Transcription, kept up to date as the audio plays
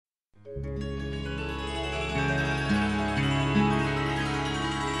All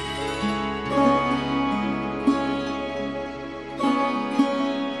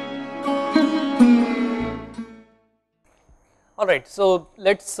right, so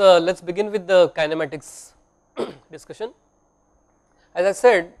let's begin with the kinematics discussion. As I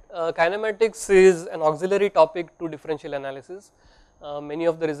said, kinematics is an auxiliary topic to differential analysis. Many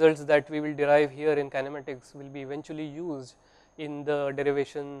of the results that we will derive here in kinematics will be eventually used in the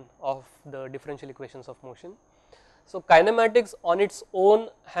derivation of the differential equations of motion. So kinematics on its own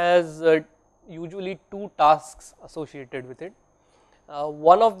has usually two tasks associated with it.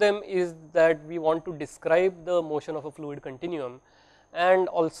 One of them is that we want to describe the motion of a fluid continuum and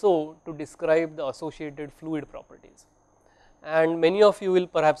also to describe the associated fluid properties. And many of you will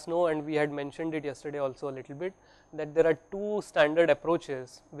perhaps know, and we had mentioned it yesterday also a little bit, that there are two standard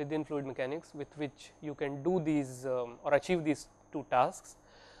approaches within fluid mechanics with which you can do these or achieve these two tasks.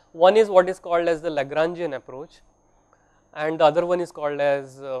 One is what is called as the Lagrangian approach, and the other one is called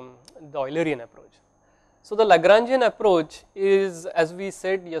as the Eulerian approach. So the Lagrangian approach is, as we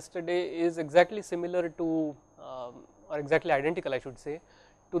said yesterday, is exactly similar to or exactly identical, I should say,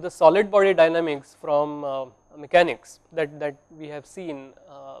 to the solid body dynamics from mechanics that we have seen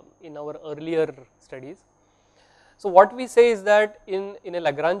in our earlier studies. So what we say is that in a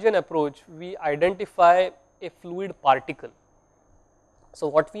Lagrangian approach we identify a fluid particle. So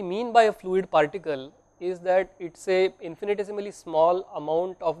what we mean by a fluid particle is that it's a infinitesimally small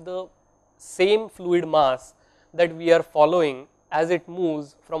amount of the same fluid mass that we are following as it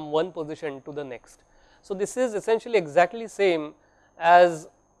moves from one position to the next. So this is essentially exactly same as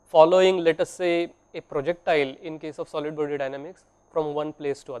following, let us say, a projectile in case of solid body dynamics from one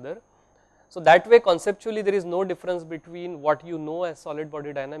place to other. So that way conceptually there is no difference between what you know as solid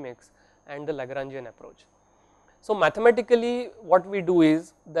body dynamics and the Lagrangian approach. So mathematically what we do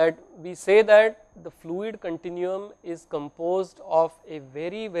is that we say that the fluid continuum is composed of a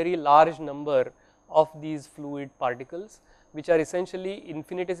very large number of these fluid particles, which are essentially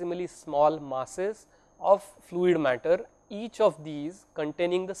infinitesimally small masses of fluid matter, each of these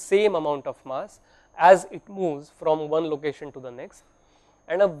containing the same amount of mass as it moves from one location to the next,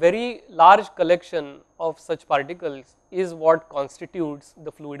 and a very large collection of such particles is what constitutes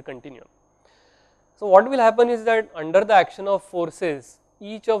the fluid continuum. So what will happen is that under the action of forces,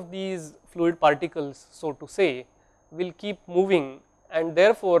 each of these fluid particles, so to say, will keep moving, and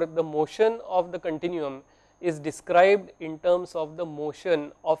therefore the motion of the continuum is described in terms of the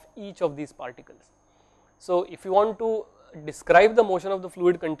motion of each of these particles. So if you want to describe the motion of the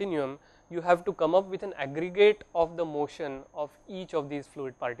fluid continuum, you have to come up with an aggregate of the motion of each of these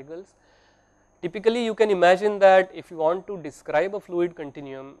fluid particles. Typically you can imagine that if you want to describe a fluid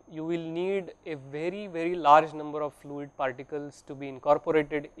continuum, you will need a very large number of fluid particles to be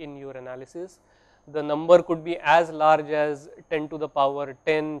incorporated in your analysis. The number could be as large as 10 to the power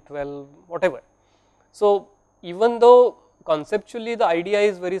 10, 12, whatever. So even though conceptually the idea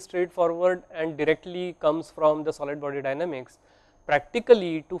is very straightforward and directly comes from the solid body dynamics,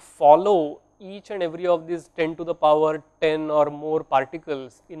 practically to follow each and every of these 10 to the power 10 or more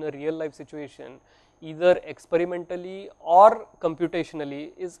particles in a real life situation, either experimentally or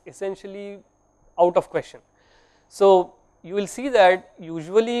computationally, is essentially out of question. So you will see that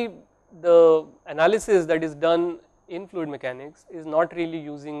usually the analysis that is done in fluid mechanics is not really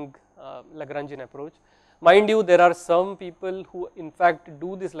using Lagrangian approach. Mind you, there are some people who in fact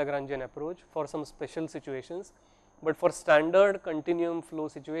do this Lagrangian approach for some special situations, but for standard continuum flow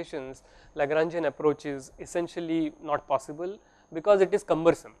situations, Lagrangian approach is essentially not possible because it is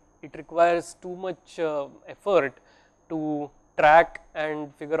cumbersome. It requires too much effort to track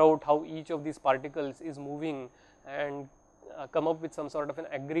and figure out how each of these particles is moving and come up with some sort of an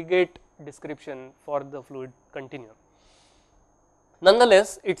aggregate description for the fluid continuum.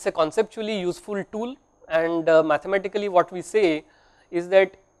 Nonetheless, it is a conceptually useful tool, and mathematically what we say is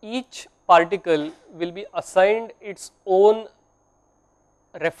that each particle will be assigned its own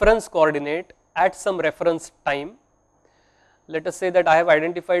reference coordinate at some reference time. Let us say that I have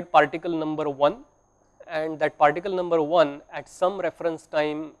identified particle number 1, and that particle number 1 at some reference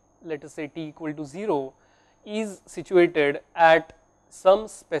time, let us say t equal to 0, is situated at some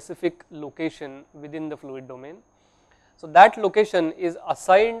specific location within the fluid domain. So that location is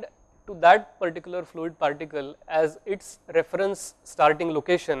assigned to that particular fluid particle as its reference starting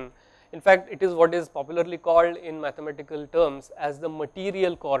location. In fact, it is what is popularly called in mathematical terms as the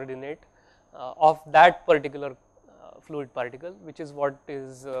material coordinate of that particular fluid particle, which is what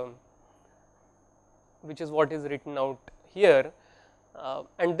is written out here.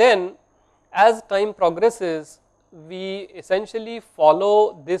 And then as time progresses, we essentially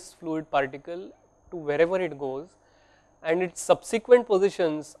follow this fluid particle to wherever it goes, and its subsequent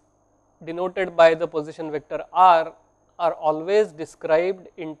positions denoted by the position vector r are always described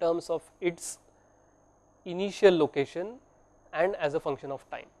in terms of its initial location and as a function of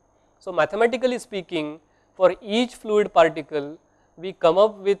time. So, mathematically speaking, for each fluid particle we come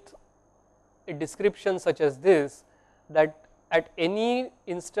up with a description such as this, that at any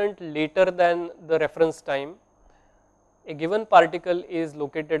instant later than the reference time, a given particle is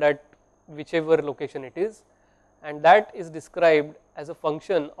located at whichever location it is, and that is described as a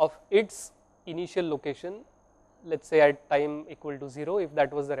function of its initial location, let us say at time equal to 0 if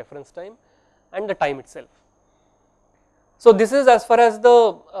that was the reference time, and the time itself. So, this is as far as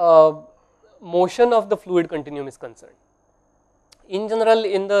the motion of the fluid continuum is concerned. In general,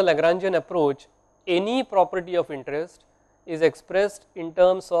 in the Lagrangian approach, any property of interest is expressed in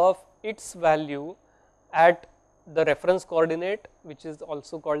terms of its value at the reference coordinate, which is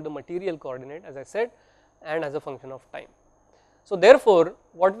also called the material coordinate as I said, and as a function of time. So, therefore,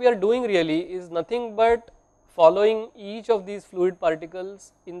 what we are doing really is nothing but following each of these fluid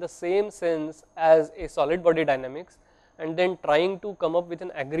particles in the same sense as a solid body dynamics, and then trying to come up with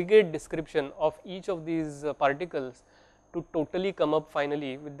an aggregate description of each of these particles to totally come up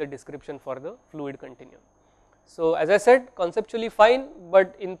finally with the description for the fluid continuum. So, as I said, conceptually fine,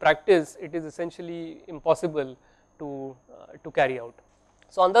 but in practice it is essentially impossible to carry out.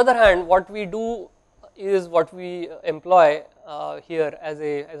 So, on the other hand, what we do is what we employ here as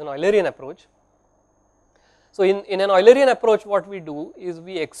an Eulerian approach. So, in an Eulerian approach, what we do is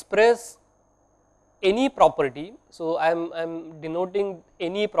we express any property. So, I am denoting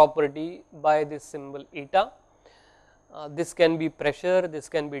any property by this symbol eta. This can be pressure, this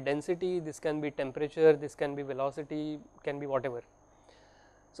can be density, this can be temperature, this can be velocity, can be whatever.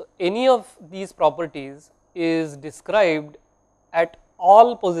 So, any of these properties is described at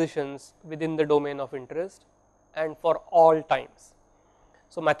all positions within the domain of interest and for all times.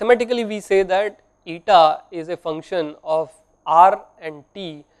 So, mathematically we say that eta is a function of r and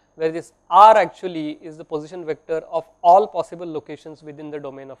t, where this r actually is the position vector of all possible locations within the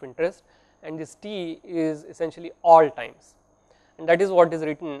domain of interest, and this t is essentially all times, and that is what is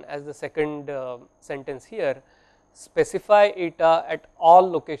written as the second sentence here, specify eta at all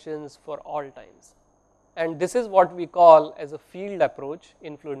locations for all times. And this is what we call as a field approach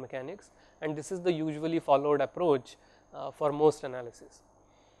in fluid mechanics, and this is the usually followed approach for most analysis.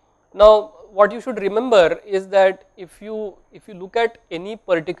 Now, what you should remember is that if you look at any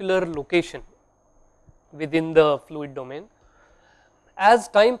particular location within the fluid domain, as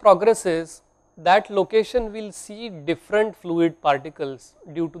time progresses, that location will see different fluid particles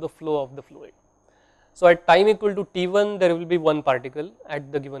due to the flow of the fluid. So, at time equal to t1 there will be one particle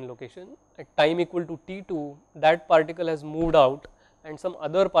at the given location, at time equal to t2 that particle has moved out and some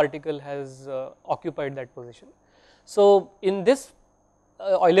other particle has occupied that position. So, in this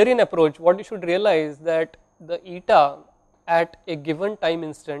Eulerian approach, what you should realize that the eta at a given time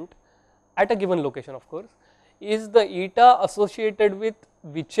instant at a given location of course is the eta associated with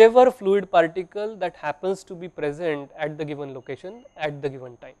whichever fluid particle that happens to be present at the given location at the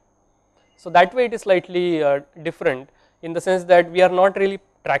given time. So, that way it is slightly different in the sense that we are not really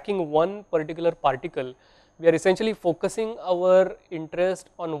tracking one particular particle, we are essentially focusing our interest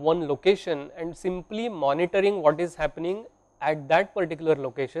on one location and simply monitoring what is happening at that particular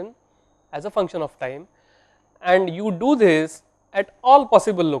location as a function of time, and you do this at all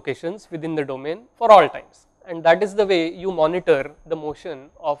possible locations within the domain for all times, and that is the way you monitor the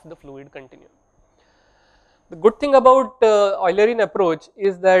motion of the fluid continuum. The good thing about Eulerian approach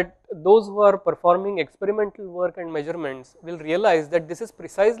is that those who are performing experimental work and measurements will realize that this is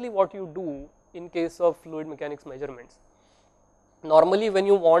precisely what you do in case of fluid mechanics measurements. Normally when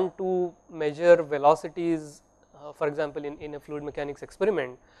you want to measure velocities, for example in a fluid mechanics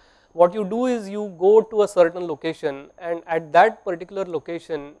experiment, what you do is you go to a certain location and at that particular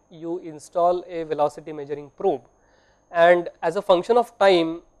location you install a velocity measuring probe, and as a function of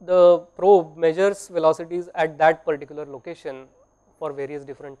time the probe measures velocities at that particular location for various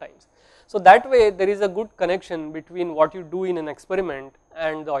different times. So, that way there is a good connection between what you do in an experiment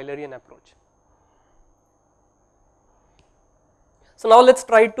and the Eulerian approach. So, now let us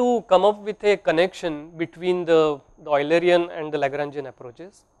try to come up with a connection between the Eulerian and the Lagrangian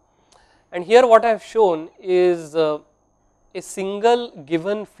approaches, and here what I have shown is a single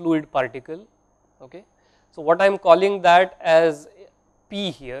given fluid particle. Okay. So, what I am calling that as P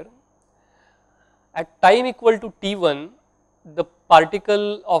here, at time equal to t1 the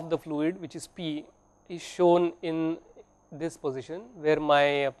particle of the fluid which is P is shown in this position where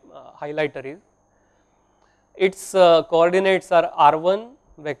my highlighter is, its coordinates are r1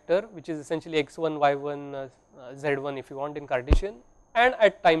 vector, which is essentially x1, y1, z1 if you want in Cartesian, and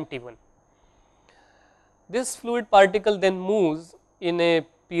at time t1. This fluid particle then moves in a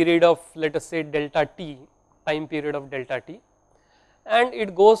period of, let us say, delta t, time period of delta t, and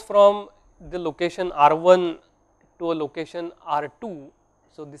it goes from the location r1 to a location r2.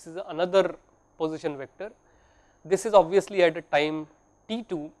 So, this is another position vector. This is obviously at a time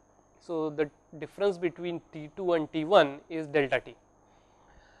t2. So, the difference between t2 and t1 is delta t.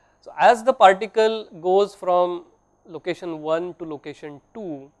 So, as the particle goes from location 1 to location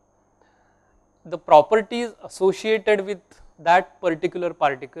 2, the properties associated with that particular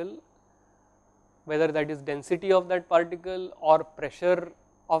particle, whether that is density of that particle or pressure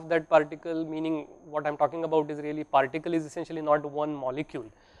of that particle, meaning what I am talking about is really particle is essentially not one molecule.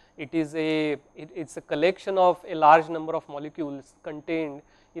 It is it's a collection of a large number of molecules contained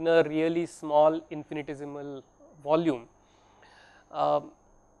in a really small infinitesimal volume.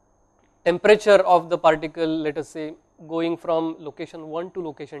 Temperature of the particle, let us say, going from location 1 to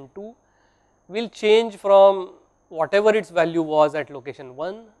location 2 will change from whatever its value was at location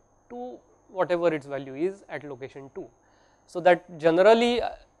 1 to whatever its value is at location 2. So, that generally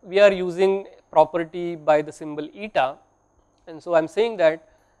we are using property by the symbol eta, and so I am saying that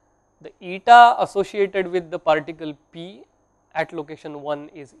the eta associated with the particle p at location 1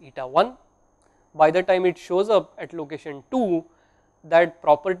 is eta 1. By the time it shows up at location 2, that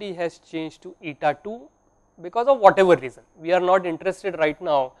property has changed to eta 2 because of whatever reason. We are not interested right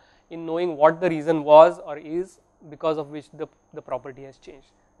now in knowing what the reason was or is because of which the property has changed.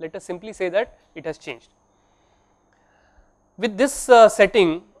 Let us simply say that it has changed. With this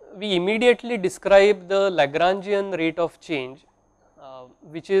setting, we immediately describe the Lagrangian rate of change,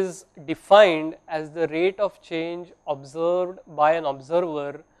 which is defined as the rate of change observed by an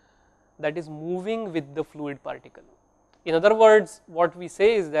observer that is moving with the fluid particle. In other words, what we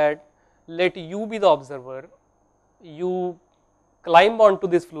say is that let u be the observer, you climb onto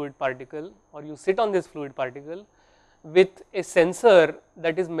this fluid particle or you sit on this fluid particle with a sensor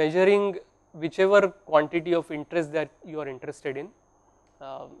that is measuring whichever quantity of interest that you are interested in,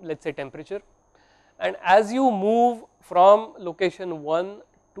 let us say temperature, and as you move from location 1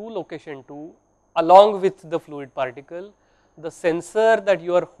 to location 2 along with the fluid particle, the sensor that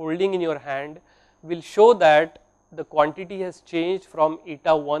you are holding in your hand will show that the quantity has changed from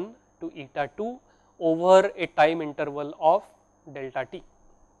eta 1 to eta 2 over a time interval of delta t.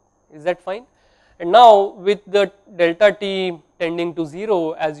 Is that fine? And now with the delta t tending to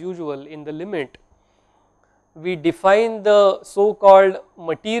 0 as usual in the limit, we define the so called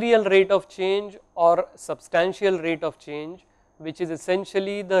material rate of change or substantial rate of change, which is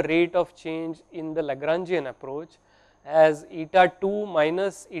essentially the rate of change in the Lagrangian approach as eta 2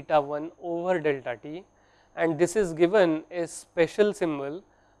 minus eta 1 over delta t, and this is given a special symbol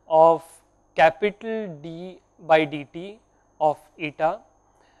of capital D by dt of eta,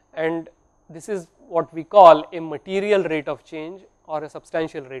 and this is what we call a material rate of change or a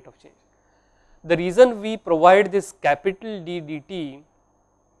substantial rate of change. The reason we provide this capital D dt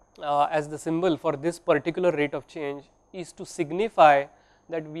as the symbol for this particular rate of change is to signify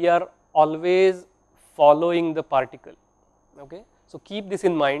that we are always following the particle. Okay? So, keep this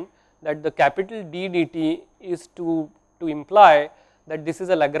in mind that the capital D dt is to imply that this is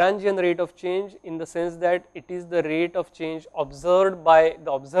a Lagrangian rate of change in the sense that it is the rate of change observed by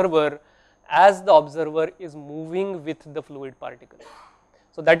the observer as the observer is moving with the fluid particle.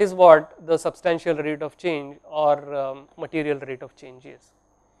 So, that is what the substantial rate of change or material rate of change is.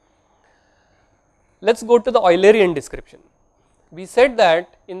 Let us go to the Eulerian description. We said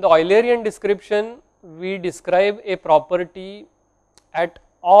that in the Eulerian description we describe a property at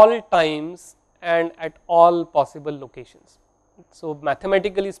all times and at all possible locations. So,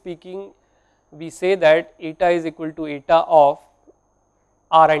 mathematically speaking, we say that eta is equal to eta of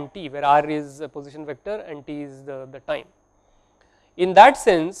r and t, where r is a position vector and t is the time. In that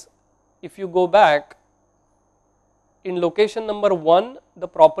sense, if you go back, in location number 1 the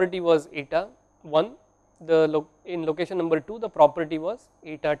property was eta 1, in location number 2 the property was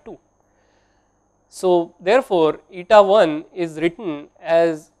eta 2. So, therefore, eta 1 is written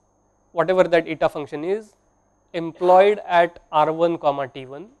as whatever that eta function is employed at r1 comma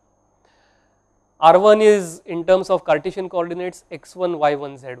t1. R1 is in terms of Cartesian coordinates x1,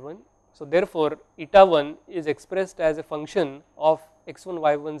 y1, z1. So, therefore, eta 1 is expressed as a function of x1,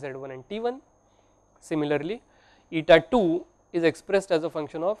 y1, z1 and t1. Similarly, eta 2 is expressed as a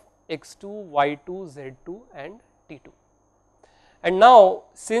function of x2, y2, z2 and t2. And now,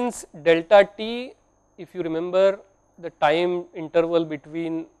 since delta t, if you remember the time interval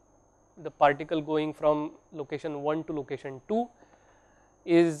between the particle going from location 1 to location 2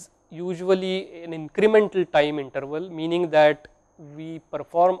 is usually an incremental time interval, meaning that we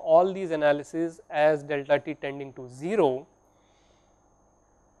perform all these analyses as delta t tending to 0.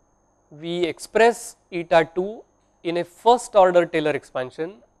 We express eta 2 in a first order Taylor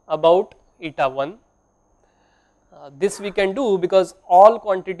expansion about eta 1. This we can do because all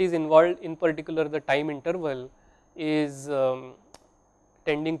quantities involved, in particular the time interval, is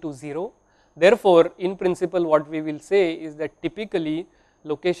tending to 0. Therefore, in principle what we will say is that typically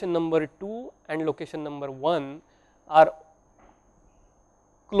location number 2 and location number 1 are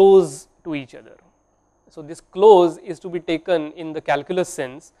close to each other. So, this close is to be taken in the calculus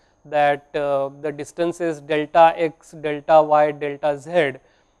sense that the distances delta x, delta y, delta z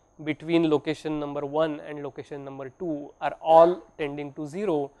between location number 1 and location number 2 are all tending to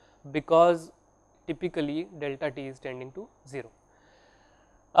 0, because typically delta t is tending to 0.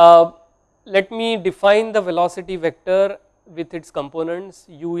 Let me define the velocity vector with its components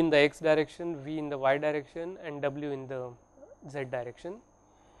u in the x direction, v in the y direction and w in the z direction.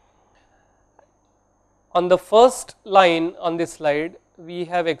 On the first line on this slide, we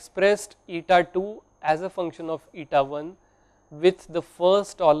have expressed eta 2 as a function of eta 1 with the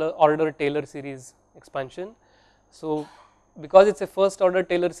first order Taylor series expansion. So, because it is a first order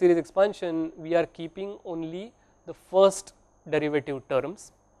Taylor series expansion, we are keeping only the first derivative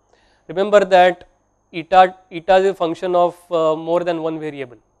terms. Remember that eta is a function of more than one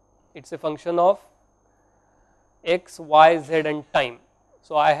variable, it is a function of x, y, z and time.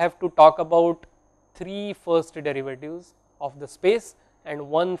 So, I have to talk about 3 first derivatives of the space and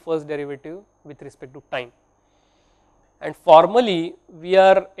 1 first derivative with respect to time. And formally we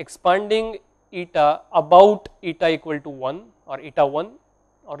are expanding eta about eta equal to 1 or eta 1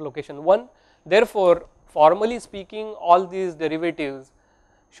 or location 1. Therefore, formally speaking, all these derivatives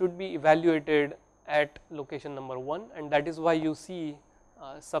should be evaluated at location number 1, and that is why you see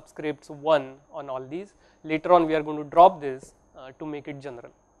subscripts 1 on all these. Later on we are going to drop this to make it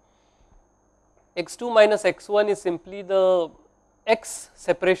general. x2 minus x1 is simply the x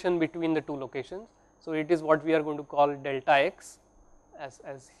separation between the two locations. So, it is what we are going to call delta x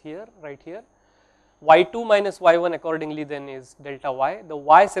as here, right here. y2 minus y1 accordingly then is delta y, the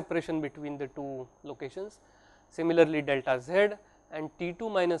y separation between the two locations. Similarly, delta z, and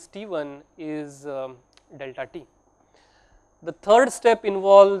t2 minus t1 is delta t. The third step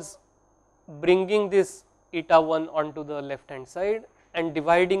involves bringing this eta 1 onto the left hand side and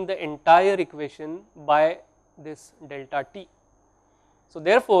dividing the entire equation by this delta t. So,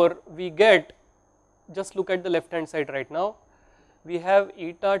 therefore, we get, just look at the left hand side right now, we have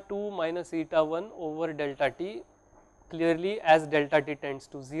eta 2 minus eta 1 over delta t clearly as delta t tends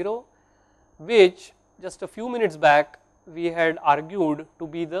to 0, which just a few minutes back we had argued to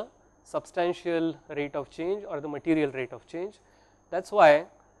be the substantial rate of change or the material rate of change. That is why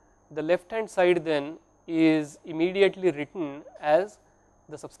the left hand side then is immediately written as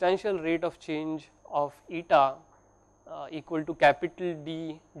the substantial rate of change of eta equal to capital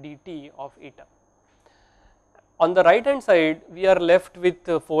D dt of eta. On the right hand side we are left with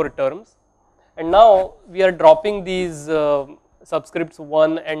 4 terms, and now we are dropping these subscripts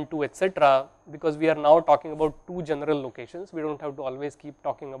 1 and 2 etc., because we are now talking about 2 general locations, we do not have to always keep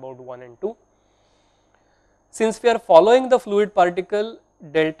talking about 1 and 2. Since we are following the fluid particle,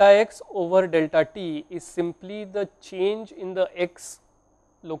 delta x over delta t is simply the change in the x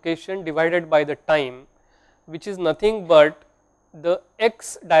location divided by the time, which is nothing but the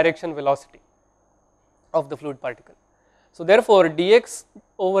x direction velocity of the fluid particle. So, therefore, dx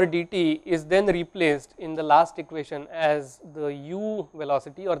over dt is then replaced in the last equation as the u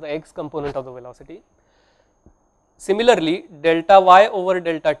velocity or the x component of the velocity. Similarly, delta y over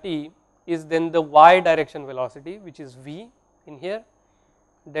delta t is then the y direction velocity, which is v in here.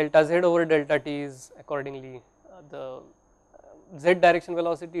 Delta z over delta t is accordingly the z direction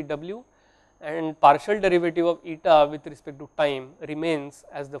velocity w, and partial derivative of eta with respect to time remains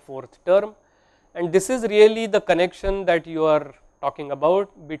as the 4th term. And this is really the connection that you are talking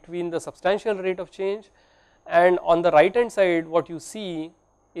about between the substantial rate of change, and on the right hand side what you see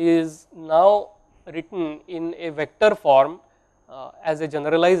is now written in a vector form as a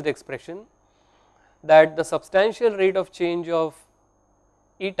generalized expression, that the substantial rate of change of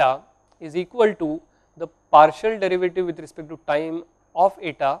eta is equal to the partial derivative with respect to time of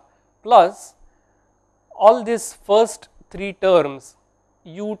eta plus all these first 3 terms,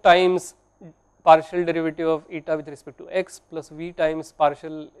 u times partial derivative of eta with respect to x plus v times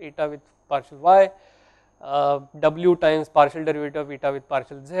partial eta with partial y, w times partial derivative of eta with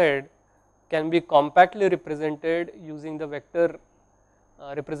partial z, can be compactly represented using the vector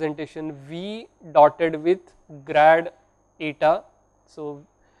representation V dotted with grad eta. So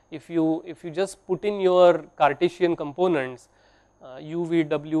if you just put in your Cartesian components u, v,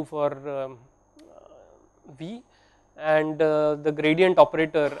 w for V, and the gradient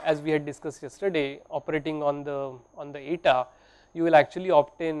operator as we had discussed yesterday operating on the eta, you will actually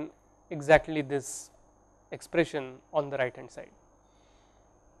obtain exactly this expression on the right hand side.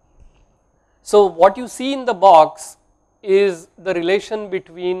 So what you see in the box is the relation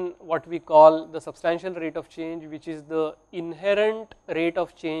between what we call the substantial rate of change, which is the inherent rate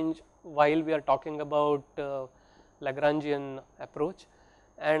of change while we are talking about Lagrangian approach,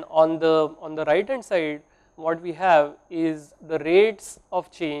 and on the right hand side what we have is the rates of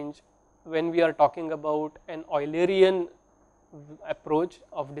change when we are talking about an Eulerian approach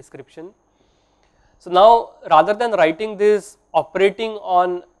of description. So now rather than writing this operating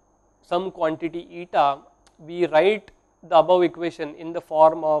on some quantity eta, we write the above equation in the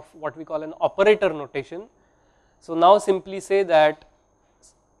form of what we call an operator notation. So now simply say that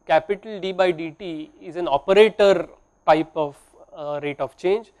capital D by dt is an operator type of rate of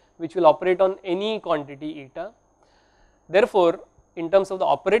change which will operate on any quantity eta. Therefore, in terms of the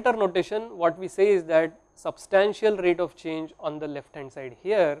operator notation, what we say is that substantial rate of change on the left hand side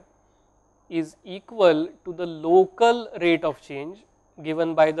here is equal to the local rate of change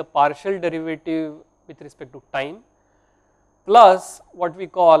given by the partial derivative with respect to time plus what we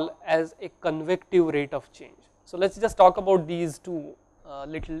call as a convective rate of change. So let us just talk about these two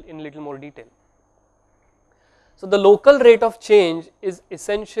in little more detail. So the local rate of change is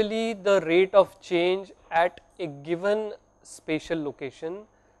essentially the rate of change at a given spatial location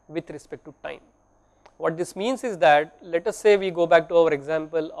with respect to time. What this means is that, let us say we go back to our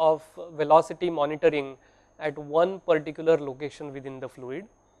example of velocity monitoring at one particular location within the fluid.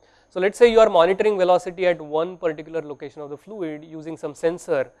 So let us say you are monitoring velocity at one particular location of the fluid using some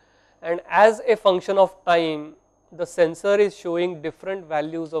sensor, and as a function of time the sensor is showing different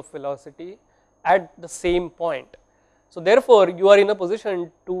values of velocity at the same point. So therefore you are in a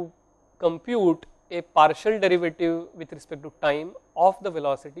position to compute a partial derivative with respect to time of the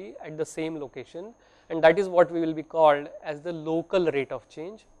velocity at the same location, and that is what we will be called as the local rate of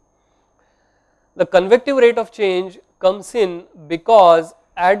change. The convective rate of change comes in because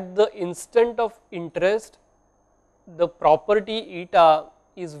at the instant of interest the property eta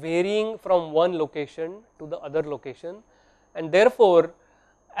is varying from one location to the other location, and therefore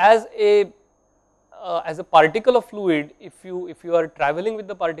as a particle of fluid, if you are traveling with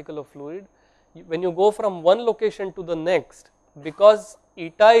the particle of fluid, when you go from one location to the next, because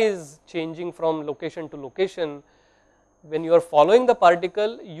eta is changing from location to location, when you are following the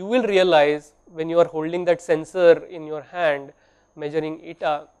particle you will realize when you are holding that sensor in your hand measuring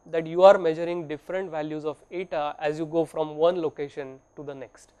eta that you are measuring different values of eta as you go from one location to the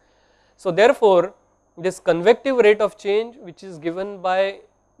next. So therefore this convective rate of change, which is given by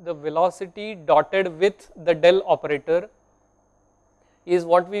the velocity dotted with the del operator, is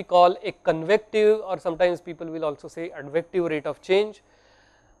what we call a convective, or sometimes people will also say advective rate of change.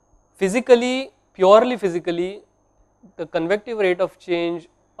 Physically, purely physically, the convective rate of change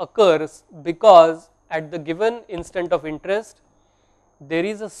occurs because at the given instant of interest there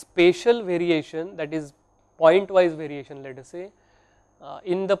is a spatial variation, that is point-wise variation, let us say,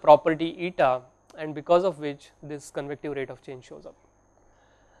 in the property eta, and because of which this convective rate of change shows up.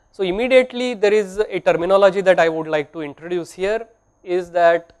 So immediately there is a terminology that I would like to introduce here, is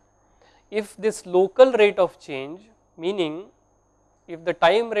that if this local rate of change, meaning if the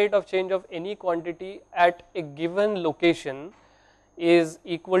time rate of change of any quantity at a given location is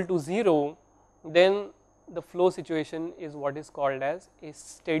equal to 0, then the flow situation is what is called as a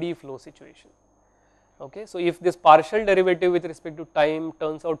steady flow situation. Okay. So if this partial derivative with respect to time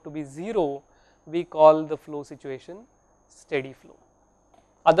turns out to be 0, we call the flow situation steady flow,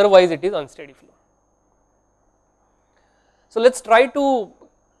 otherwise it is unsteady flow. So let us try to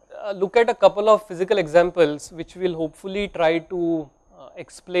look at a couple of physical examples which will hopefully try to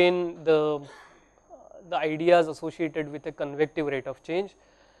explain the ideas associated with a convective rate of change.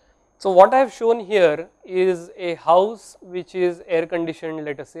 So what I have shown here is a house which is air conditioned,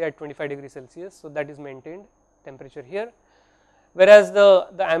 let us say at 25 degrees Celsius, so that is maintained temperature here, whereas the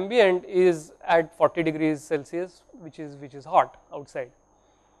ambient is at 40 degrees Celsius, which is hot outside.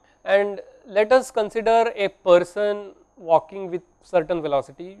 And let us consider a person walking with certain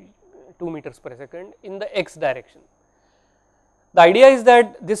velocity 2 meters per second in the x direction. The idea is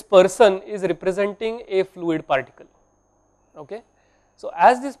that this person is representing a fluid particle. Okay. So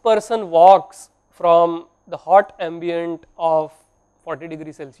as this person walks from the hot ambient of 40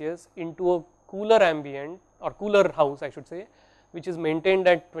 degrees Celsius into a cooler ambient or cooler house, I should say, which is maintained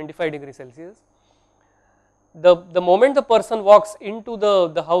at 25 degrees Celsius. The moment the person walks into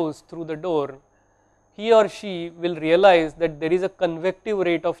the house through the door, he or she will realize that there is a convective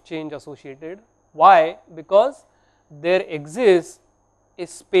rate of change associated. Why? Because there exists a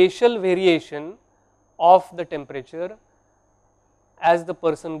spatial variation of the temperature as the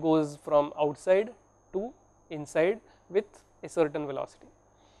person goes from outside to inside with a certain velocity.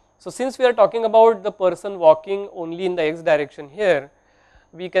 So since we are talking about the person walking only in the x direction here,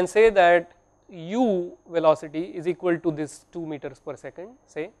 we can say that u velocity is equal to this 2 meters per second,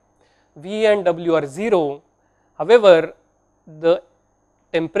 say v and w are 0. However, the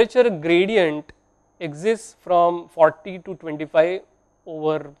temperature gradient exists from 40 to 25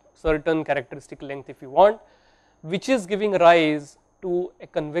 over certain characteristic length if you want, which is giving rise to a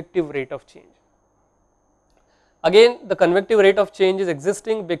convective rate of change. Again, the convective rate of change is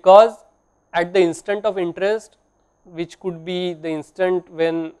existing because at the instant of interest, which could be the instant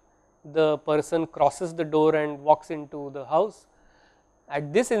when the person crosses the door and walks into the house,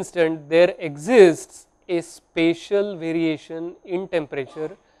 at this instant there exists a spatial variation in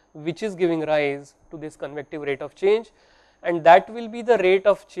temperature which is giving rise to this convective rate of change, and that will be the rate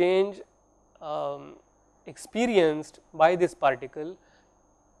of change experienced by this particle,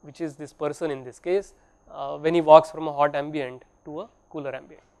 which is this person in this case, when he walks from a hot ambient to a cooler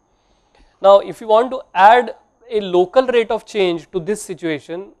ambient. Now if you want to add a local rate of change to this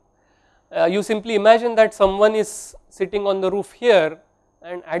situation, you simply imagine that someone is sitting on the roof here,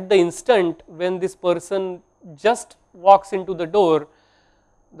 and at the instant when this person just walks into the door,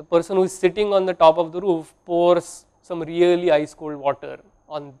 the person who is sitting on the top of the roof pours some really ice cold water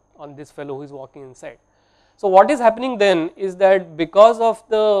on this fellow who is walking inside. So what is happening then is that because of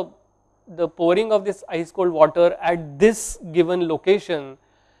the pouring of this ice cold water at this given location,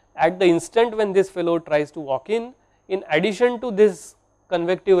 at the instant when this fellow tries to walk in addition to this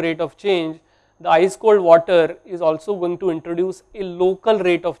convective rate of change, the ice cold water is also going to introduce a local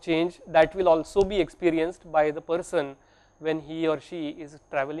rate of change that will also be experienced by the person when he or she is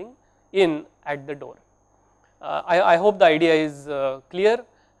traveling in at the door. I hope the idea is clear,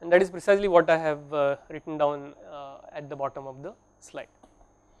 and that is precisely what I have written down at the bottom of the slide.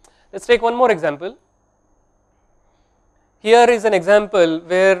 Let us take one more example. Here is an example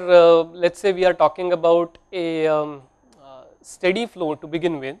where let us say we are talking about a steady flow to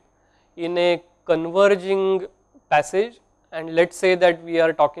begin with in a converging passage, and let us say that we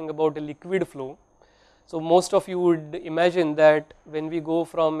are talking about a liquid flow. So most of you would imagine that when we go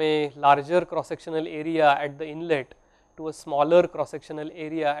from a larger cross sectional area at the inlet to a smaller cross sectional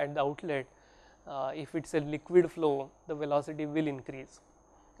area at the outlet, if it is a liquid flow, the velocity will increase,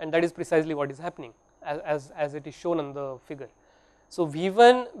 and that is precisely what is happening as it is shown on the figure. So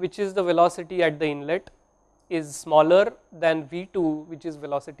V1, which is the velocity at the inlet, is smaller than V2, which is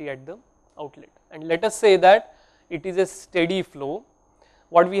velocity at the outlet, and let us say that it is a steady flow.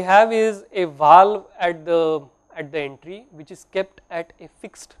 What we have is a valve at the entry which is kept at a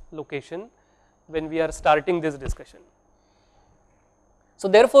fixed location when we are starting this discussion. So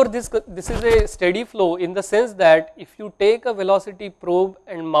therefore this is a steady flow in the sense that if you take a velocity probe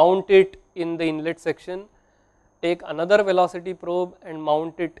and mount it in the inlet section, take another velocity probe and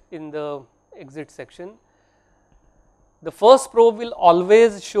mount it in the exit section, the first probe will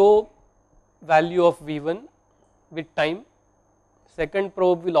always show value of V1 with time, second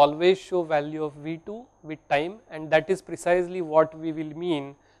probe will always show value of V2 with time, and that is precisely what we will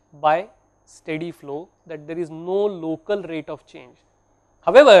mean by steady flow, that there is no local rate of change.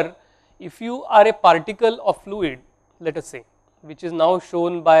 However, if you are a particle of fluid, let us say, which is now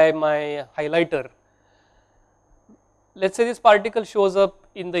shown by my highlighter, let us say this particle shows up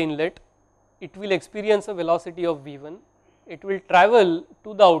in the inlet, it will experience a velocity of V1, it will travel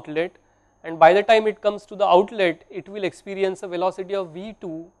to the outlet, and by the time it comes to the outlet, it will experience a velocity of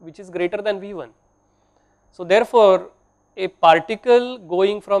V2 which is greater than V1. So therefore, a particle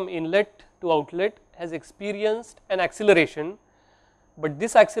going from inlet to outlet has experienced an acceleration, but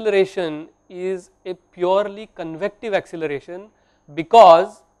this acceleration is a purely convective acceleration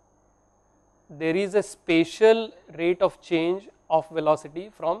because there is a spatial rate of change of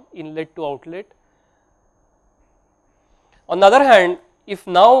velocity from inlet to outlet. On the other hand, if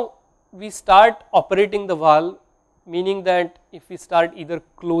now we start operating the valve, meaning that if we start either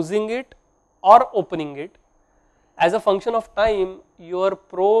closing it or opening it, as a function of time, your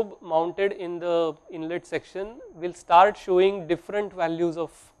probe mounted in the inlet section will start showing different values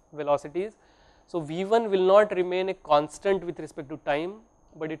of velocities. So V1 will not remain a constant with respect to time,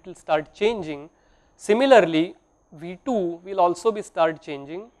 but it will start changing. Similarly, V2 will also be start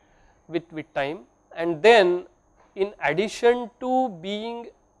changing with time, and then in addition to being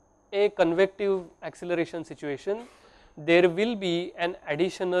a convective acceleration situation, there will be an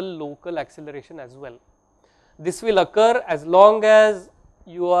additional local acceleration as well. This will occur as long as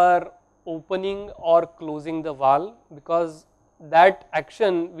you are opening or closing the valve, because that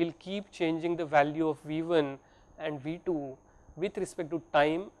action will keep changing the value of V1 and V2 with respect to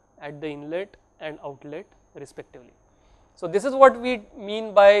time at the inlet and outlet respectively. So, this is what we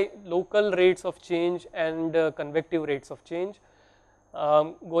mean by local rates of change and convective rates of change.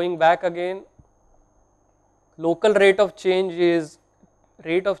 Going back again, local rate of change is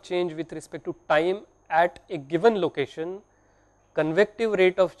rate of change with respect to time at a given location. Convective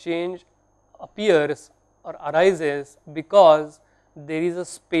rate of change appears or arises because there is a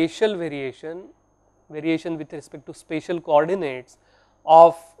spatial variation with respect to spatial coordinates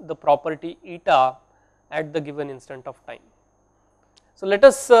of the property eta at the given instant of time. So, let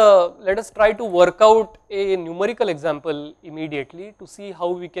us try to work out a numerical example immediately to see how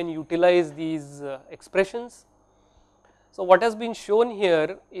we can utilize these expressions. So, what has been shown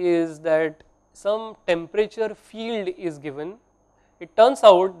here is that some temperature field is given. It turns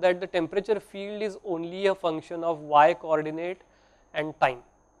out that the temperature field is only a function of y coordinate and time,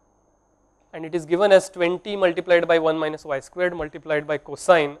 and it is given as 20 multiplied by 1 minus y squared multiplied by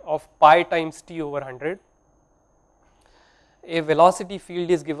cosine of pi times t over 100. A velocity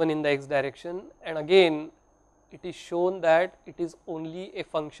field is given in the x direction, and again it is shown that it is only a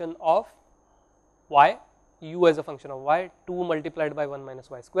function of y, u as a function of y, 2 multiplied by 1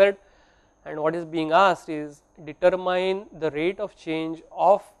 minus y squared, and what is being asked is determine the rate of change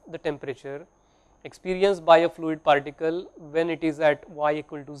of the temperature experienced by a fluid particle when it is at y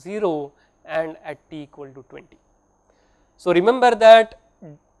equal to 0 and at t equal to 20. So, remember that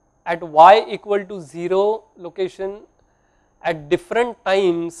at y equal to 0 location, at different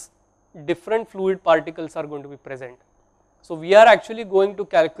times different fluid particles are going to be present. So, we are actually going to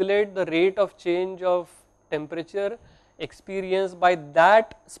calculate the rate of change of temperature experienced by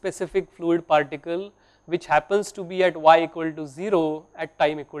that specific fluid particle which happens to be at y equal to 0 at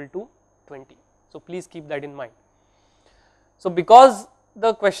time equal to 20. So, please keep that in mind. So, because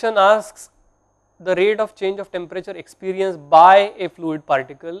the question asks the rate of change of temperature experienced by a fluid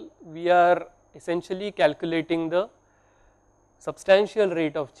particle, we are essentially calculating the substantial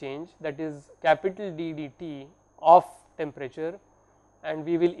rate of change, that is capital D dt of temperature, and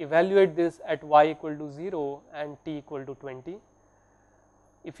we will evaluate this at y equal to 0 and t equal to 20.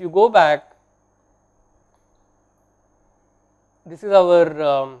 If you go back, this is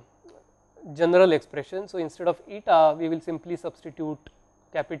our general expression. So, instead of eta we will simply substitute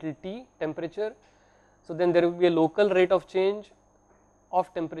capital T temperature. So, then there will be a local rate of change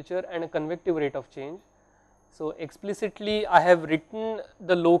of temperature and a convective rate of change. So, explicitly I have written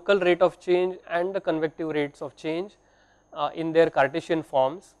the local rate of change and the convective rates of change in their Cartesian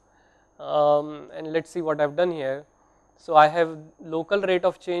forms, and let us see what I have done here. So, I have local rate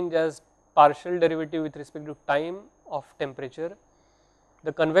of change as partial derivative with respect to time of temperature.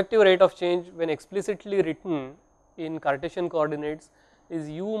 The convective rate of change when explicitly written in Cartesian coordinates is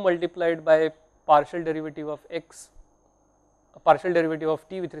u multiplied by partial derivative of x, partial derivative of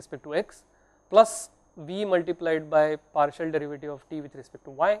t with respect to x, plus v multiplied by partial derivative of t with respect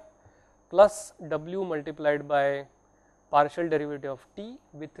to y, plus w multiplied by partial derivative of t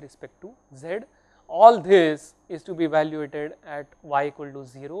with respect to z. All this is to be evaluated at y equal to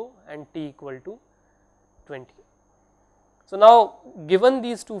 0 and t equal to 20. So, now given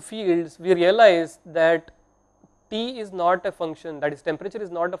these two fields, we realize that t is not a function, that is temperature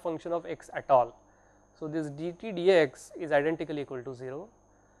is not a function of x at all. So, this dt dx is identically equal to 0.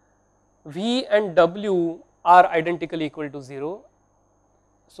 V and W are identically equal to 0.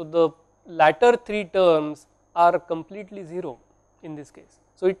 So, the latter three terms are completely 0 in this case.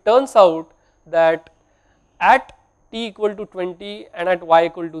 So, it turns out that at t equal to 20 and at y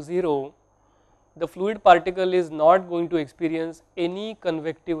equal to 0, the fluid particle is not going to experience any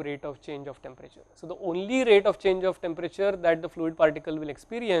convective rate of change of temperature. So, the only rate of change of temperature that the fluid particle will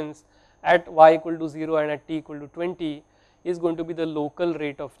experience at y equal to 0 and at t equal to 20 is going to be the local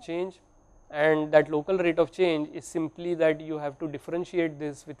rate of change, and that local rate of change is simply that you have to differentiate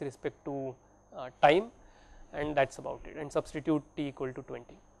this with respect to time, and that is about it, and substitute t equal to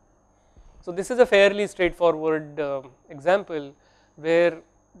 20. So, this is a fairly straightforward example where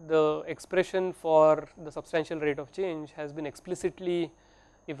the expression for the substantial rate of change has been explicitly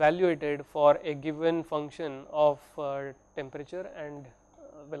evaluated for a given function of temperature and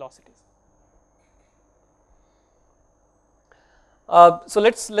velocities. So,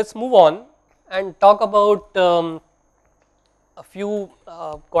 let us move on and talk about a few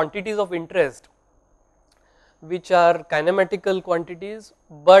quantities of interest which are kinematical quantities,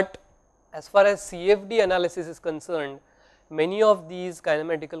 but as far as CFD analysis is concerned, many of these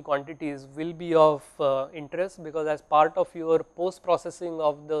kinematical quantities will be of interest, because as part of your post processing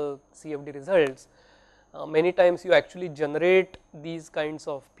of the CFD results, many times you actually generate these kinds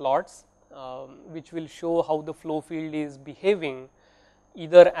of plots, which will show how the flow field is behaving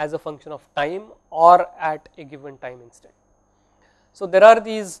either as a function of time or at a given time instant. So, there are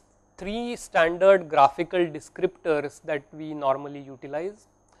these three standard graphical descriptors that we normally utilize.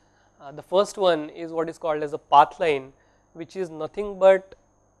 The first one is what is called as a path line, which is nothing but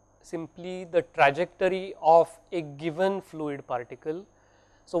simply the trajectory of a given fluid particle.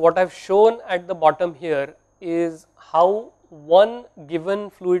 So, what I have shown at the bottom here is how one given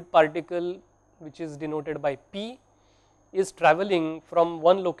fluid particle, which is denoted by P, is traveling from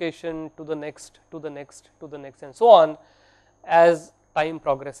one location to the next, to the next, to the next, and so on as time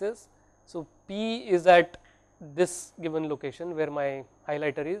progresses. So, P is at this given location where my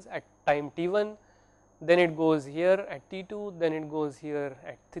highlighter is at time t1, then it goes here at t2, then it goes here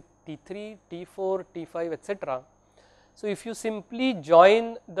at t3, t4, t5, etc. So, if you simply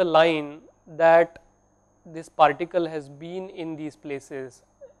join the line that this particle has been in these places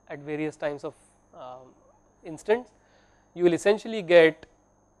at various times of instants, you will essentially get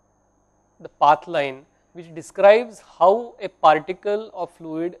the path line, which describes how a particle of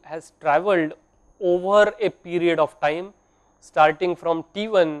fluid has travelled over a period of time starting from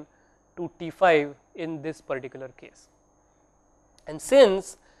t1 to t5 in this particular case. And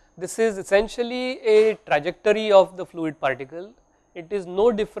since this is essentially a trajectory of the fluid particle, it is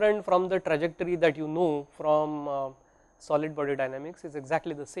no different from the trajectory that you know from solid body dynamics, is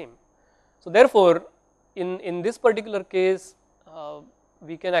exactly the same. So, therefore, in this particular case,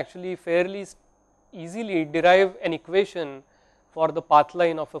 we can actually fairly easily derive an equation for the path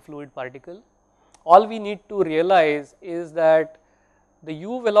line of a fluid particle. All we need to realize is that the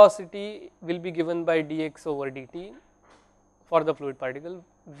u velocity will be given by dx over dt for the fluid particle,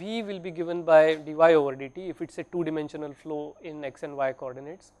 v will be given by dy over dt if it is a two dimensional flow in x and y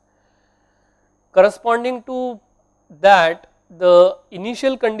coordinates. Corresponding to that, the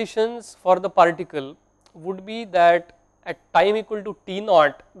initial conditions for the particle would be that at time equal to t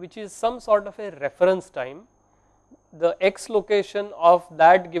naught, which is some sort of a reference time, the x location of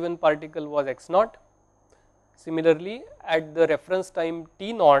that given particle was x naught. Similarly, at the reference time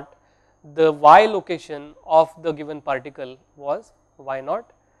t naught, the y location of the given particle was y naught.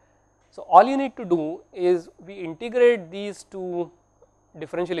 So, all you need to do is we integrate these two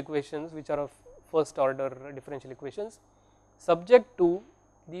differential equations, which are of first order differential equations, subject to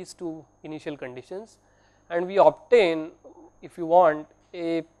these two initial conditions, and we obtain, if you want,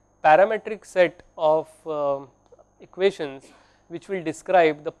 a parametric set of equations which will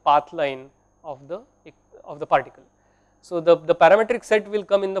describe the path line of the particle. So, the parametric set will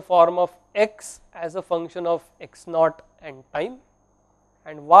come in the form of x as a function of x naught and time,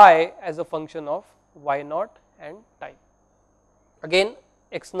 and y as a function of y naught and time. Again,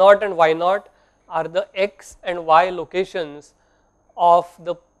 x naught and y naught are the x and y locations of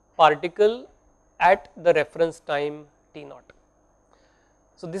the particle at the reference time t naught.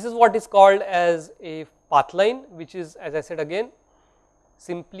 So, this is what is called as a path line, which is, as I said again,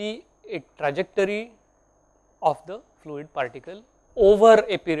 simply a trajectory of the fluid particle over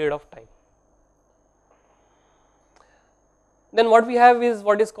a period of time. Then what we have is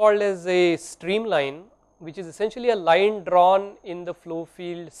what is called as a streamline, which is essentially a line drawn in the flow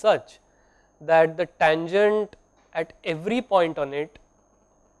field such that the tangent at every point on it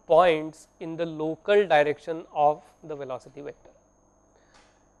points in the local direction of the velocity vector.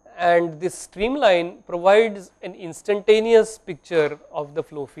 And this streamline provides an instantaneous picture of the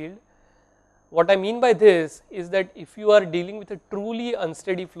flow field. What I mean by this is that if you are dealing with a truly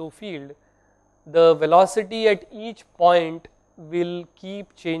unsteady flow field, the velocity at each point will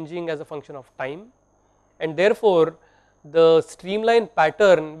keep changing as a function of time, and therefore the streamline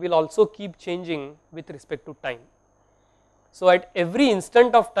pattern will also keep changing with respect to time. So, at every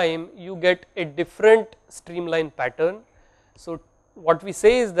instant of time you get a different streamline pattern. So, what we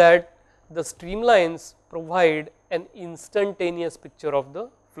say is that the streamlines provide an instantaneous picture of the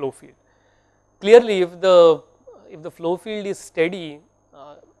flow field. Clearly, if the flow field is steady,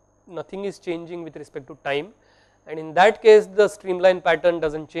 nothing is changing with respect to time, and in that case the streamline pattern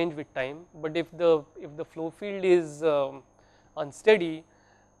does not change with time. But if the flow field is unsteady,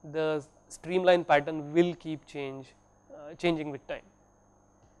 the streamline pattern will keep changing with time.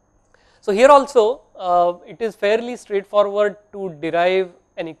 So, here also it is fairly straightforward to derive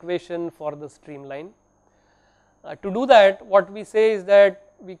an equation for the streamline. To do that, what we say is that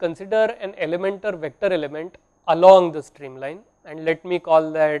we consider an element or vector element along the streamline, and let me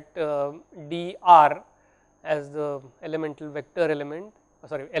call that dr as the elemental vector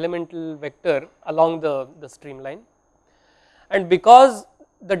elemental vector along the streamline. And because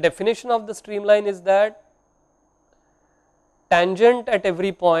the definition of the streamline is that tangent at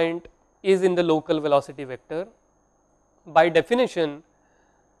every point is in the local velocity vector, by definition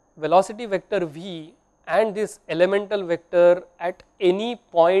velocity vector v and this elemental vector at any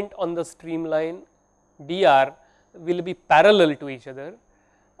point on the streamline dr will be parallel to each other,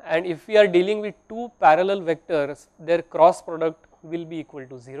 and if we are dealing with two parallel vectors, their cross product will be equal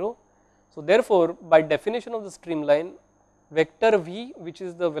to 0. So therefore, by definition of the streamline, vector v, which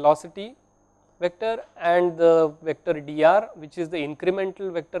is the velocity vector, and the vector dr, which is the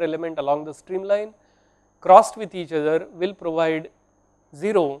incremental vector element along the streamline, crossed with each other will provide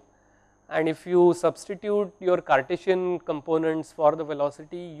 0. And if you substitute your Cartesian components for the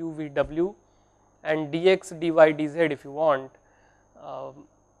velocity u v w and dx dy dz if you want,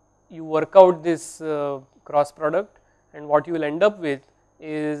 you work out this cross product, and what you will end up with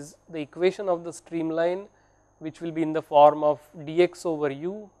is the equation of the streamline, which will be in the form of dx over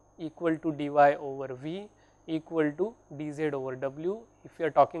u equal to dy over v equal to dz over w if you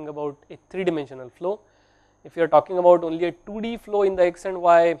are talking about a 3-dimensional flow. If you are talking about only a 2D flow in the x and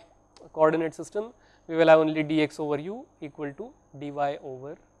y coordinate system, we will have only dx over u equal to dy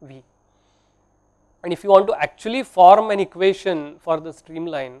over v. And if you want to actually form an equation for the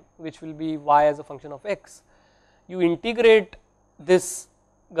streamline, which will be y as a function of x, you integrate this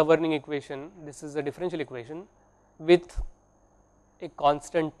governing equation, this is a differential equation, with a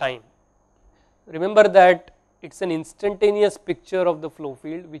constant time. Remember that it is an instantaneous picture of the flow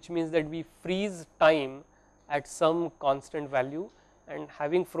field, which means that we freeze time at some constant value, and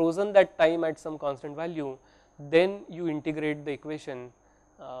having frozen that time at some constant value, then you integrate the equation,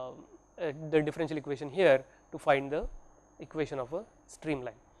 the differential equation here, to find the equation of a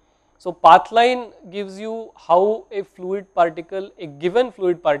streamline. So path line gives you how a fluid particle, a given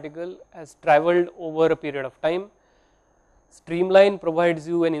fluid particle, has traveled over a period of time. Streamline provides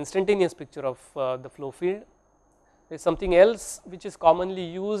you an instantaneous picture of the flow field. There is something else which is commonly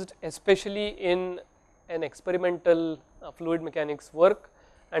used, especially in an experimental fluid mechanics work,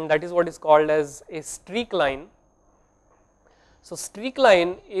 and that is what is called as a streak line. So streak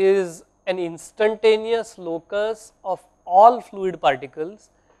line is an instantaneous locus of all fluid particles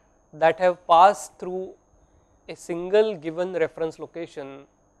that have passed through a single given reference location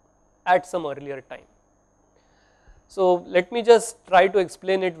at some earlier time. So let me just try to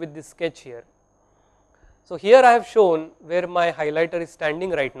explain it with this sketch here. So here I have shown where my highlighter is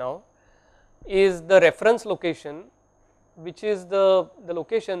standing right now is the reference location, which is the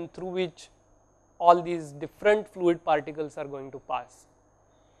location through which all these different fluid particles are going to pass.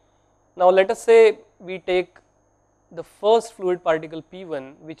 Now let us say we take the first fluid particle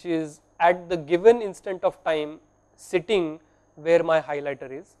P1, which is at the given instant of time sitting where my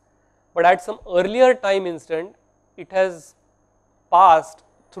highlighter is, but at some earlier time instant it has passed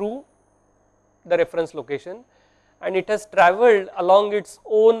through the reference location and it has travelled along its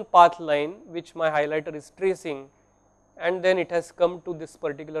own path line, which my highlighter is tracing, and then it has come to this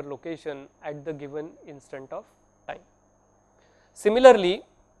particular location at the given instant of time. Similarly,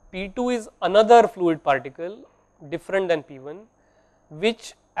 P2 is another fluid particle different than P1,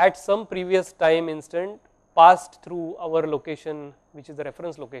 which at some previous time instant passed through our location, which is the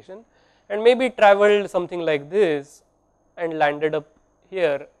reference location, and maybe travelled something like this and landed up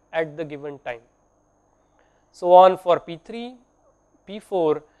here at the given time. So on for P3,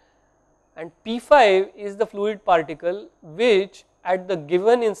 P4, and P5 is the fluid particle which at the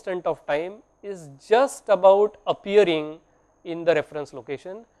given instant of time is just about appearing in the reference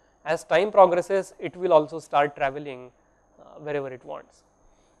location. As time progresses, it will also start travelling wherever it wants.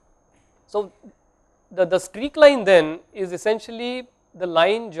 So the streak line then is essentially the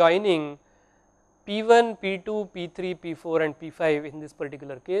line joining P1, P2, P3, P4 and P5 in this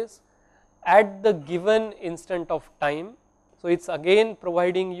particular case at the given instant of time. So it is again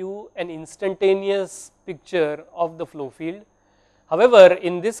providing you an instantaneous picture of the flow field. However,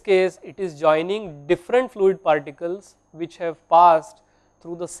 in this case it is joining different fluid particles which have passed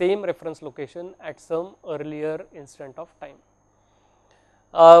through the same reference location at some earlier instant of time.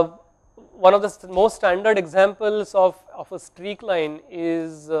 One of the most standard examples of a streak line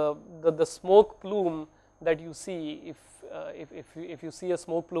is the smoke plume that you see if you see a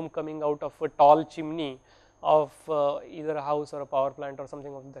smoke plume coming out of a tall chimney of either a house or a power plant or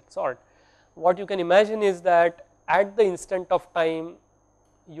something of that sort. What you can imagine is that at the instant of time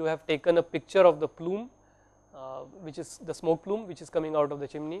you have taken a picture of the plume, which is the smoke plume which is coming out of the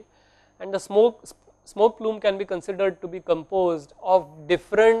chimney, and the smoke plume can be considered to be composed of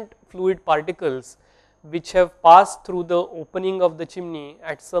different fluid particles which have passed through the opening of the chimney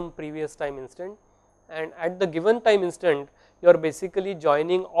at some previous time instant, and at the given time instant you are basically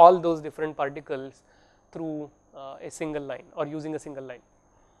joining all those different particles through a single line or using a single line.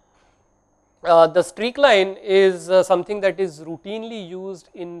 The streak line is something that is routinely used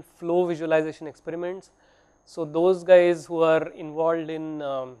in flow visualization experiments. So those guys who are involved in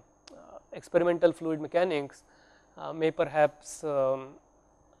experimental fluid mechanics may perhaps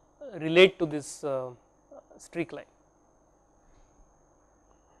relate to this streak line.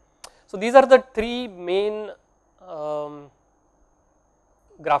 So these are the three main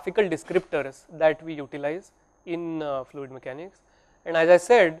graphical descriptors that we utilize in fluid mechanics, and as I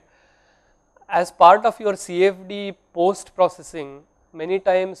said, as part of your CFD post processing, many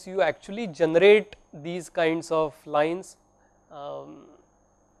times you actually generate these kinds of lines.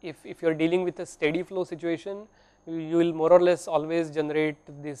 If you are dealing with a steady flow situation, you will more or less always generate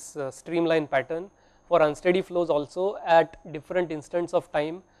this streamline pattern. For unsteady flows also, at different instants of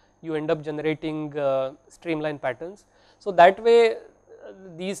time you end up generating streamline patterns. So that way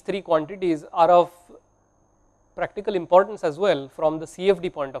these three quantities are of practical importance as well from the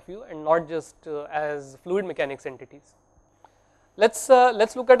CFD point of view and not just as fluid mechanics entities. Let's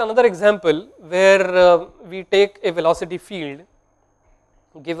look at another example where we take a velocity field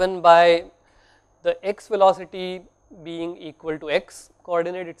given by the x velocity being equal to x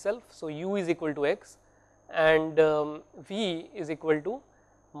coordinate itself. So u is equal to x and v is equal to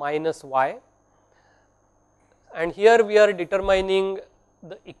minus y, and here we are determining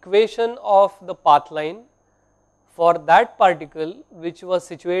the equation of the path line for that particle which was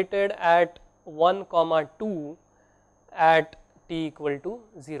situated at 1, 2 at t equal to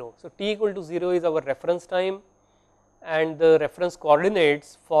 0. So t equal to 0 is our reference time, and the reference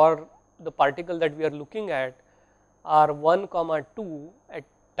coordinates for the particle that we are looking at are 1, 2 at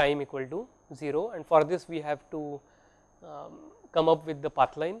time equal to 0, and for this we have to come up with the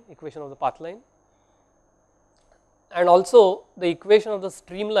path line, equation of the path line, and also the equation of the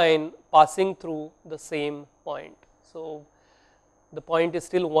streamline passing through the same point. So the point is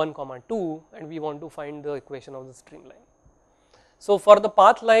still 1, 2 and we want to find the equation of the streamline. So for the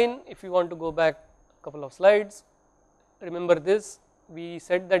path line, if you want to go back a couple of slides, remember this, we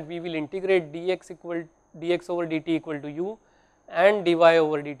said that we will integrate dx over dt equal to u and dy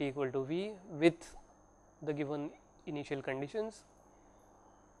over dt equal to v with the given initial conditions,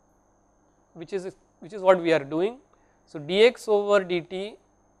 which is what we are doing. So dx over dt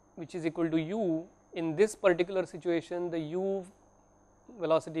which is equal to u, in this particular situation the u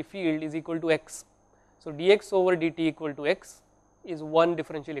velocity field is equal to x. So dx over dt equal to x is one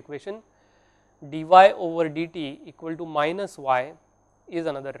differential equation, dy over dt equal to minus y is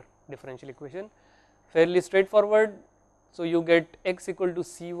another differential equation, fairly straightforward. So you get x equal to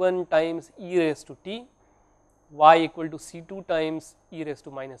c1 times e raised to t, y equal to c2 times e raised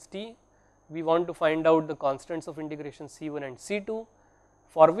to minus t. We want to find out the constants of integration c1 and c2,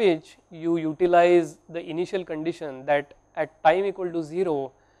 for which you utilize the initial condition that at time equal to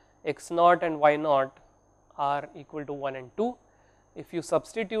 0 x naught and y naught are equal to 1 and 2. If you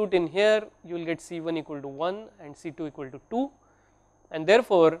substitute in here, you will get c1 equal to 1 and c2 equal to 2, and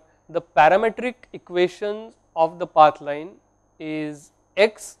therefore the parametric equation of the path line is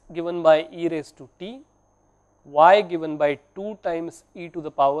x given by e raised to t, y given by 2 times e to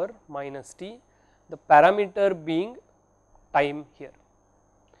the power minus t, the parameter being time here.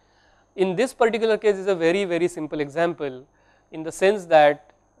 In this particular case is a very simple example, in the sense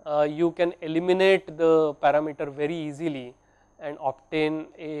that you can eliminate the parameter very easily and obtain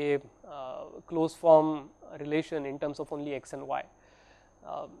a closed form relation in terms of only x and y.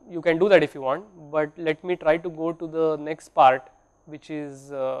 You can do that if you want, but let me try to go to the next part, which is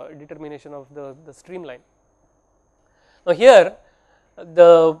determination of the streamline. Now here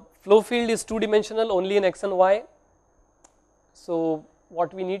the flow field is two dimensional only in x and y. So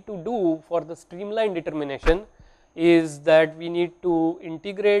what we need to do for the streamline determination is that we need to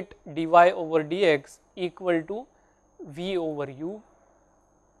integrate dy over dx equal to v over u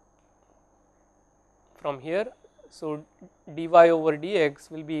from here. So dy over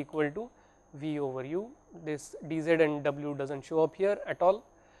dx will be equal to v over u, this dz and w does not show up here at all,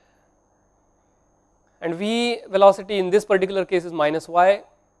 and v velocity in this particular case is minus y,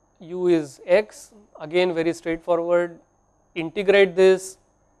 u is x, again very straightforward. Integrate this,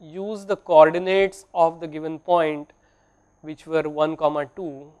 use the coordinates of the given point which were 1,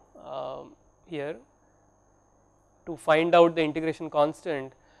 2 here to find out the integration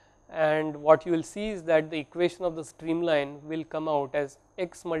constant, and what you will see is that the equation of the streamline will come out as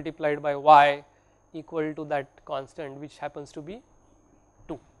x multiplied by y equal to that constant which happens to be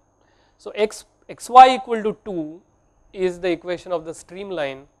 2. So, xy equal to 2 is the equation of the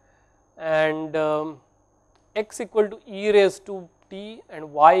streamline, and x equal to e raised to t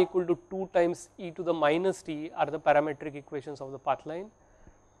and y equal to 2 times e to the minus t are the parametric equations of the path line.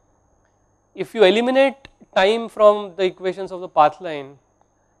 If you eliminate time from the equations of the path line,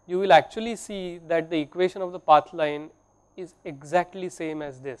 you will actually see that the equation of the path line is exactly same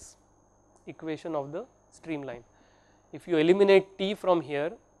as this equation of the streamline. If you eliminate t from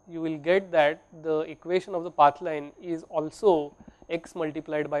here, you will get that the equation of the path line is also x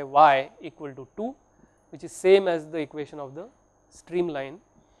multiplied by y equal to 2, which is same as the equation of the streamline.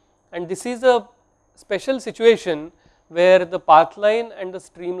 And this is a special situation where the path line and the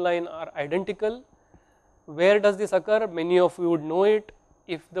streamline are identical. Where does this occur? Many of you would know it.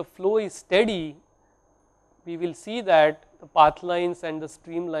 If the flow is steady, we will see that the path lines and the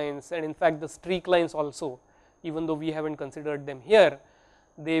streamlines, and in fact the streak lines also, even though we haven't considered them here,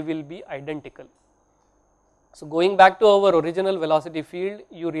 they will be identical. So, going back to our original velocity field,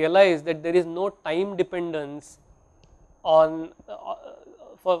 you realize that there is no time dependence on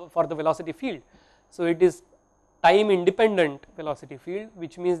for the velocity field. So, it is time independent velocity field,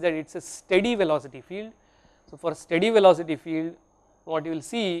 which means that it is a steady velocity field. So, for steady velocity field, what you will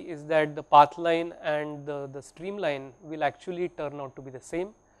see is that the path line and the streamline will actually turn out to be the same.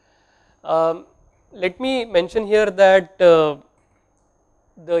 Let me mention here that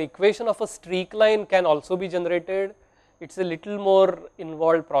the equation of a streak line can also be generated. It is a little more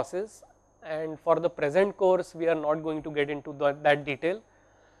involved process, and for the present course we are not going to get into that detail.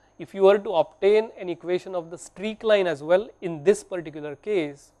 If you were to obtain an equation of the streak line as well in this particular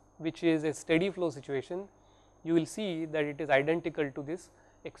case, which is a steady flow situation, you will see that it is identical to this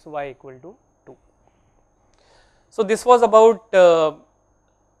xy equal to 2. So, this was about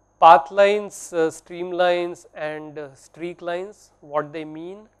path lines, streamlines and streak lines, what they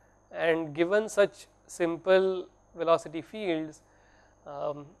mean, and given such simple velocity fields,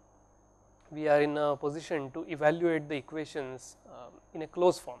 we are in a position to evaluate the equations in a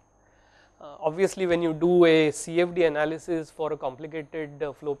closed form. Obviously, when you do a CFD analysis for a complicated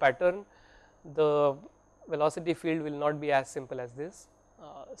flow pattern, the velocity field will not be as simple as this,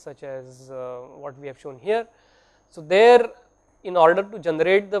 such as what we have shown here. So, there, in order to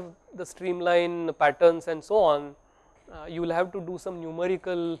generate the streamline patterns and so on, you will have to do some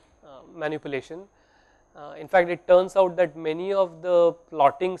numerical manipulation. In fact, it turns out that many of the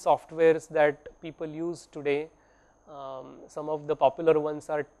plotting softwares that people use today, some of the popular ones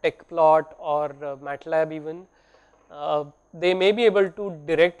are TechPlot or MATLAB even, they may be able to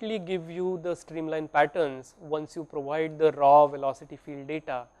directly give you the streamline patterns once you provide the raw velocity field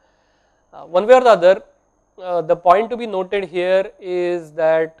data. One way or the other, the point to be noted here is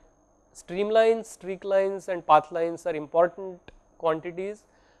that streamlines, streak lines and path lines are important quantities,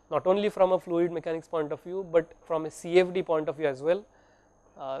 not only from a fluid mechanics point of view, but from a CFD point of view as well.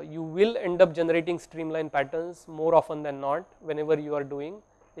 You will end up generating streamline patterns more often than not whenever you are doing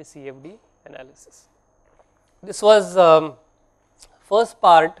a CFD analysis. This was first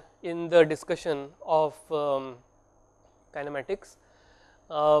part in the discussion of kinematics.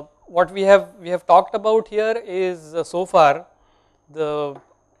 What we have talked about here is so far the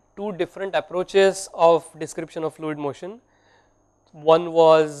two different approaches of description of fluid motion. One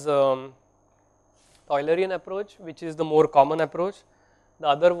was the Eulerian approach, which is the more common approach. The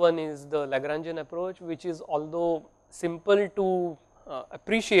other one is the Lagrangian approach, which is, although simple to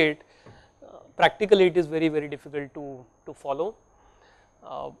appreciate, practically it is very difficult to follow.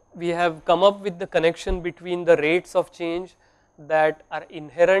 We have come up with the connection between the rates of change that are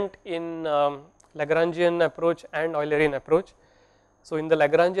inherent in Lagrangian approach and Eulerian approach. So, in the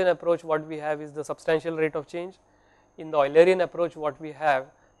Lagrangian approach, what we have is the substantial rate of change. In the Eulerian approach, what we have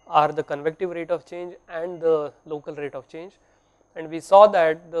are the convective rate of change and the local rate of change, and we saw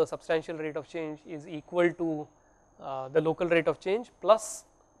that the substantial rate of change is equal to the local rate of change plus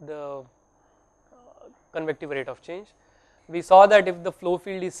the convective rate of change. We saw that if the flow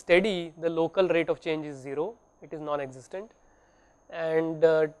field is steady, the local rate of change is 0, it is non-existent, and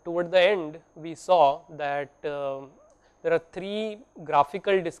toward the end we saw that there are three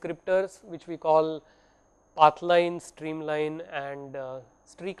graphical descriptors which we call path line, streamline and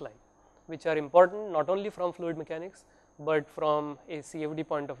streak line, which are important not only from fluid mechanics but from a CFD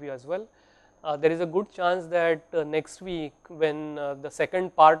point of view as well. There is a good chance that next week, when the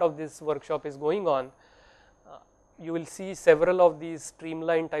second part of this workshop is going on, you will see several of these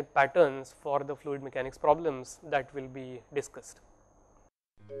streamline type patterns for the fluid mechanics problems that will be discussed.